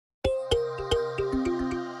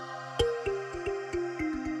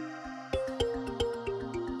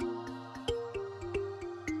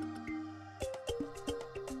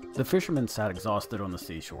The fisherman sat exhausted on the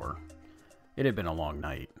seashore. It had been a long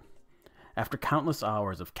night. After countless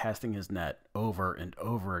hours of casting his net over and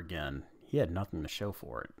over again, he had nothing to show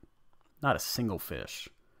for it. Not a single fish.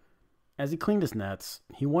 As he cleaned his nets,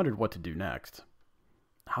 he wondered what to do next.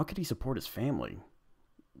 How could he support his family?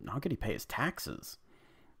 How could he pay his taxes?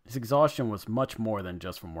 His exhaustion was much more than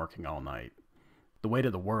just from working all night. The weight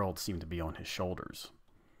of the world seemed to be on his shoulders.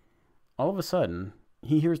 All of a sudden,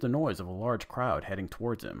 he hears the noise of a large crowd heading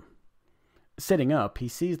towards him. Sitting up, he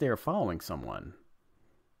sees they are following someone.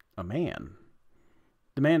 A man.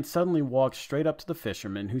 The man suddenly walks straight up to the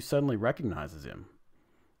fisherman, who suddenly recognizes him.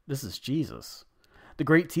 This is Jesus, the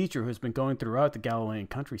great teacher who has been going throughout the Galilean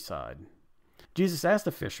countryside. Jesus asked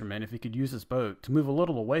the fisherman if he could use his boat to move a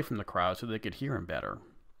little away from the crowd so they could hear him better.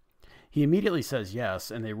 He immediately says yes,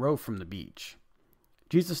 and they row from the beach.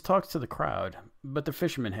 Jesus talks to the crowd, but the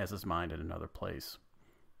fisherman has his mind in another place.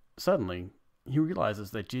 Suddenly, he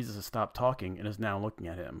realizes that Jesus has stopped talking and is now looking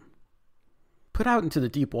at him. "Put out into the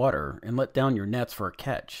deep water and let down your nets for a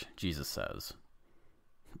catch," Jesus says.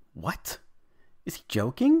 What? Is he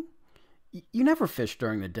joking? You never fish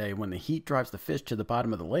during the day when the heat drives the fish to the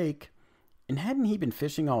bottom of the lake. And hadn't he been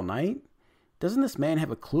fishing all night? Doesn't this man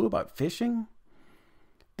have a clue about fishing?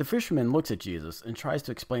 The fisherman looks at Jesus and tries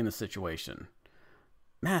to explain the situation.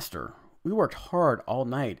 "Master, we worked hard all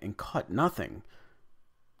night and caught nothing."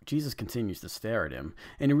 Jesus continues to stare at him,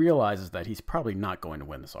 and he realizes that he's probably not going to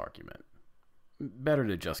win this argument. Better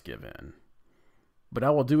to just give in. "But I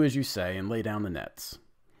will do as you say and lay down the nets."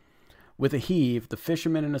 With a heave, the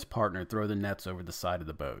fisherman and his partner throw the nets over the side of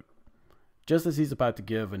the boat. Just as he's about to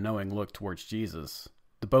give a knowing look towards Jesus,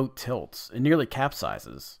 the boat tilts and nearly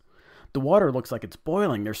capsizes. The water looks like it's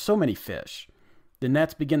boiling. There's so many fish. The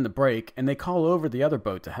nets begin to break, and they call over the other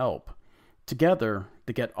boat to help. Together,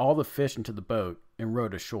 they get all the fish into the boat and row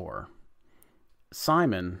to shore.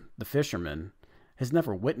 Simon, the fisherman, has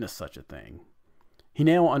never witnessed such a thing. He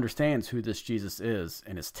now understands who this Jesus is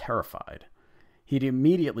and is terrified. He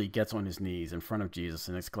immediately gets on his knees in front of Jesus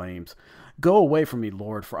and exclaims, "Go away from me,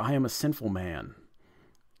 Lord, for I am a sinful man."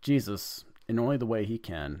 Jesus, in only the way he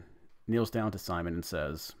can, kneels down to Simon and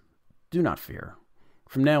says, "Do not fear.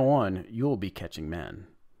 From now on, you will be catching men."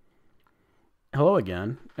 Hello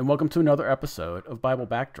again, and welcome to another episode of Bible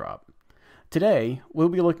Backdrop. Today, we'll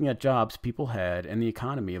be looking at jobs people had in the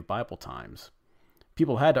economy of Bible times.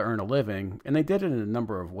 People had to earn a living, and they did it in a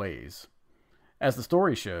number of ways. As the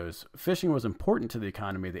story shows, fishing was important to the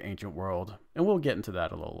economy of the ancient world, and we'll get into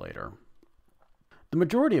that a little later. The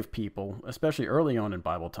majority of people, especially early on in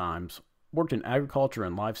Bible times, worked in agriculture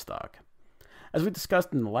and livestock. As we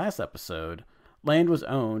discussed in the last episode, land was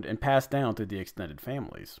owned and passed down through the extended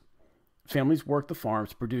families. Families worked the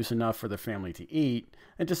farms to produce enough for their family to eat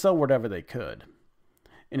and to sell whatever they could.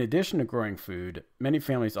 In addition to growing food, many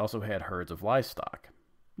families also had herds of livestock,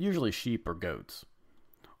 usually sheep or goats.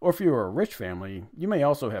 Or if you were a rich family, you may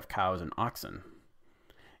also have cows and oxen.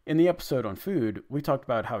 In the episode on food, we talked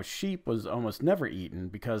about how sheep was almost never eaten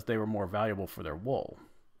because they were more valuable for their wool.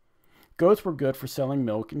 Goats were good for selling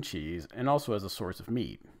milk and cheese and also as a source of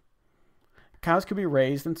meat. Cows could be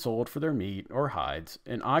raised and sold for their meat or hides,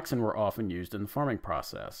 and oxen were often used in the farming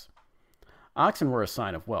process. Oxen were a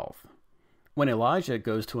sign of wealth. When Elijah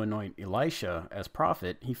goes to anoint Elisha as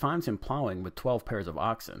prophet, he finds him plowing with 12 pairs of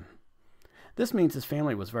oxen. This means his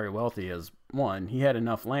family was very wealthy as, 1, he had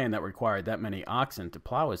enough land that required that many oxen to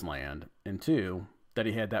plow his land, and 2, that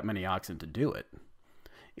he had that many oxen to do it.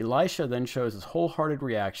 Elisha then shows his wholehearted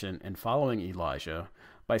reaction in following Elijah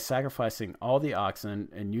by sacrificing all the oxen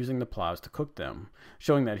and using the plows to cook them,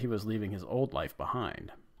 showing that he was leaving his old life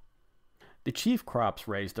behind. The chief crops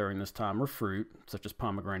raised during this time were fruit, such as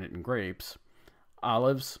pomegranate and grapes,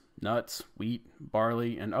 olives, nuts, wheat,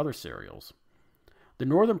 barley, and other cereals. The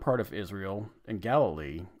northern part of Israel and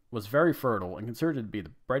Galilee was very fertile and considered to be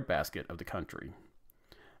the breadbasket of the country.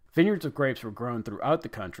 Vineyards of grapes were grown throughout the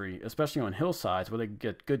country, especially on hillsides where they could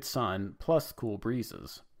get good sun plus cool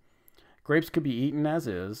breezes. Grapes could be eaten as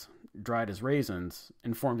is, dried as raisins,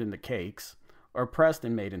 and formed into cakes, or pressed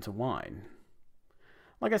and made into wine.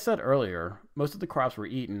 Like I said earlier, most of the crops were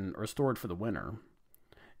eaten or stored for the winter.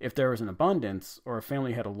 If there was an abundance, or a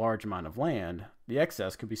family had a large amount of land, the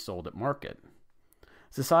excess could be sold at market.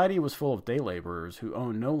 Society was full of day laborers who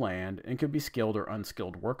owned no land and could be skilled or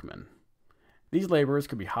unskilled workmen. These laborers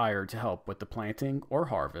could be hired to help with the planting or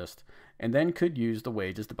harvest, and then could use the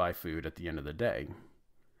wages to buy food at the end of the day.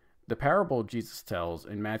 The parable Jesus tells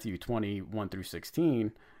in Matthew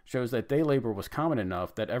 20:1-16 shows that day labor was common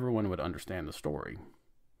enough that everyone would understand the story.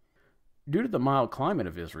 Due to the mild climate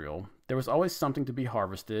of Israel, there was always something to be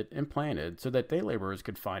harvested and planted so that day laborers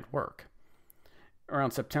could find work.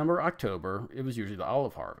 Around September, October, it was usually the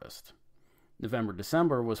olive harvest. November,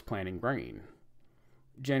 December was planting grain.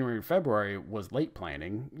 January, February was late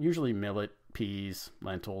planting, usually millet, peas,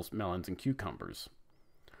 lentils, melons, and cucumbers.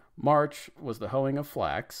 March was the hoeing of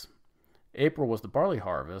flax. April was the barley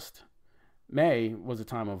harvest. May was a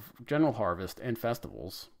time of general harvest and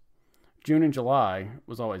festivals. June and July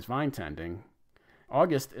was always vine tending.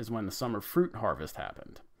 August is when the summer fruit harvest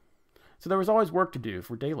happened. So there was always work to do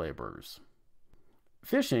for day laborers.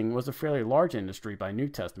 Fishing was a fairly large industry by New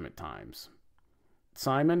Testament times.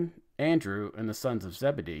 Simon, Andrew, and the sons of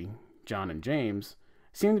Zebedee, John and James,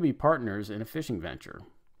 seemed to be partners in a fishing venture.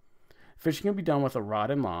 Fishing can be done with a rod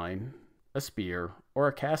and line, a spear, or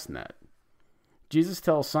a cast net. Jesus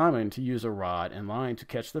tells Simon to use a rod and line to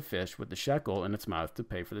catch the fish with the shekel in its mouth to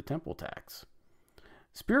pay for the temple tax.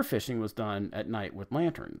 Spear fishing was done at night with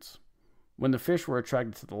lanterns. When the fish were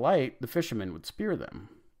attracted to the light, the fishermen would spear them.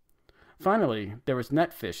 Finally, there was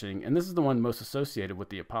net fishing, and this is the one most associated with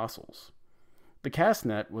the apostles. The cast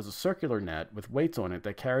net was a circular net with weights on it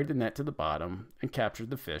that carried the net to the bottom and captured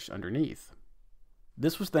the fish underneath.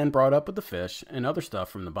 This was then brought up with the fish and other stuff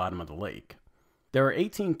from the bottom of the lake. There are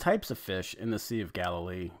 18 types of fish in the Sea of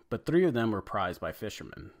Galilee, but 3 of them were prized by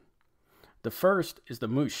fishermen. The first is the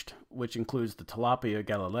musht, which includes the tilapia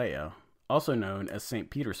galilea, also known as St.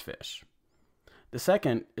 Peter's fish. The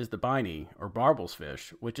second is the bini, or barbel's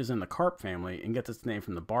fish, which is in the carp family and gets its name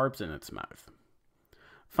from the barbs in its mouth.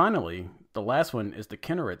 Finally, the last one is the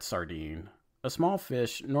Kinneret sardine, a small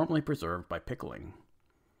fish normally preserved by pickling.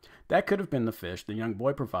 That could have been the fish the young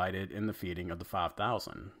boy provided in the feeding of the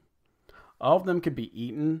 5,000. All of them could be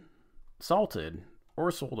eaten, salted,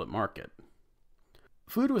 or sold at market.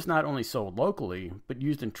 Food was not only sold locally, but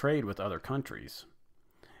used in trade with other countries.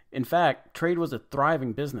 In fact, trade was a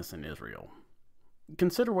thriving business in Israel.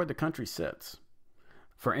 Consider where the country sits.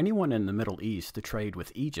 For anyone in the Middle East to trade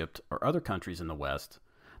with Egypt or other countries in the West,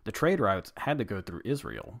 the trade routes had to go through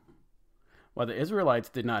Israel. While the Israelites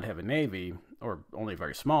did not have a navy, or only a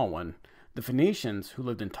very small one, the Phoenicians, who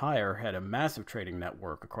lived in Tyre, had a massive trading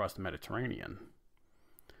network across the Mediterranean.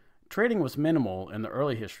 Trading was minimal in the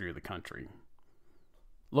early history of the country.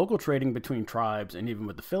 Local trading between tribes and even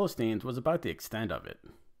with the Philistines was about the extent of it.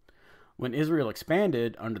 When Israel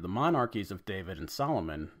expanded under the monarchies of David and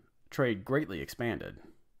Solomon, trade greatly expanded.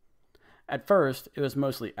 At first, it was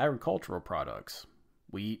mostly agricultural products: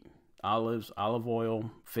 wheat, olives, olive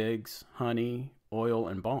oil, figs, honey, oil,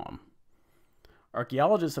 and balm.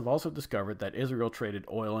 Archaeologists have also discovered that Israel traded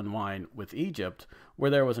oil and wine with Egypt,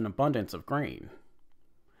 where there was an abundance of grain.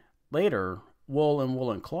 Later, wool and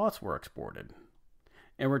woolen cloths were exported.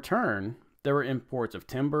 In return, there were imports of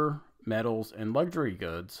timber, metals, and luxury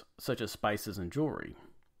goods, such as spices and jewelry.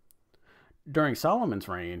 During Solomon's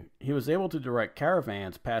reign, he was able to direct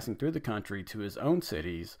caravans passing through the country to his own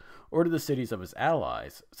cities or to the cities of his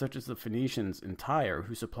allies, such as the Phoenicians in Tyre,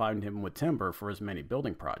 who supplied him with timber for his many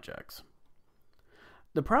building projects.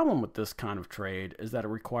 The problem with this kind of trade is that it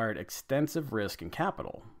required extensive risk and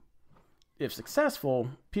capital. If successful,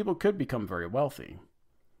 people could become very wealthy.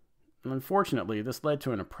 Unfortunately, this led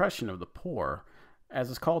to an oppression of the poor, as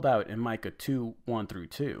is called out in Micah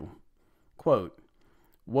 2:1-2. Quote,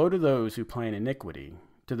 "Woe to those who plan iniquity,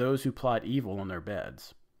 to those who plot evil on their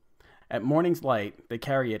beds. At morning's light they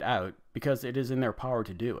carry it out, because it is in their power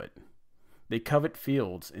to do it. They covet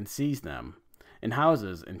fields and seize them, and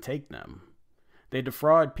houses and take them. They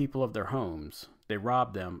defraud people of their homes, they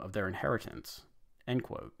rob them of their inheritance." End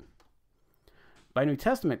quote. By New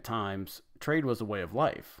Testament times, trade was a way of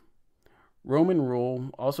life. Roman rule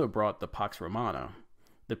also brought the Pax Romana,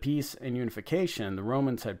 the peace and unification the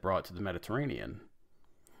Romans had brought to the Mediterranean.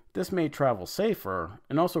 This made travel safer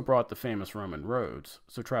and also brought the famous Roman roads,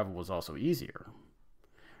 so travel was also easier.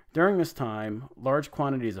 During this time, large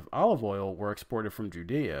quantities of olive oil were exported from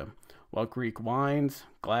Judea, while Greek wines,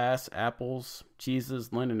 glass, apples,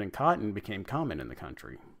 cheeses, linen, and cotton became common in the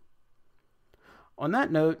country. On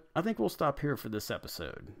that note, I think we'll stop here for this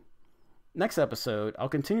episode. Next episode, I'll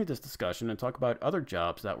continue this discussion and talk about other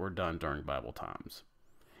jobs that were done during Bible times.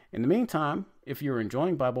 In the meantime, if you're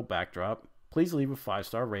enjoying Bible Backdrop, please leave a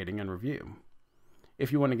 5-star rating and review.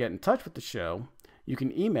 If you want to get in touch with the show, you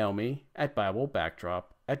can email me at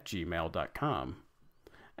biblebackdrop@gmail.com.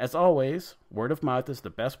 As always, word of mouth is the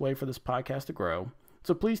best way for this podcast to grow,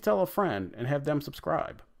 so please tell a friend and have them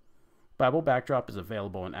subscribe. Bible Backdrop is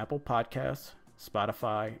available on Apple Podcasts,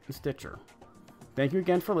 Spotify, and Stitcher. Thank you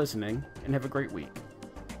again for listening, and have a great week.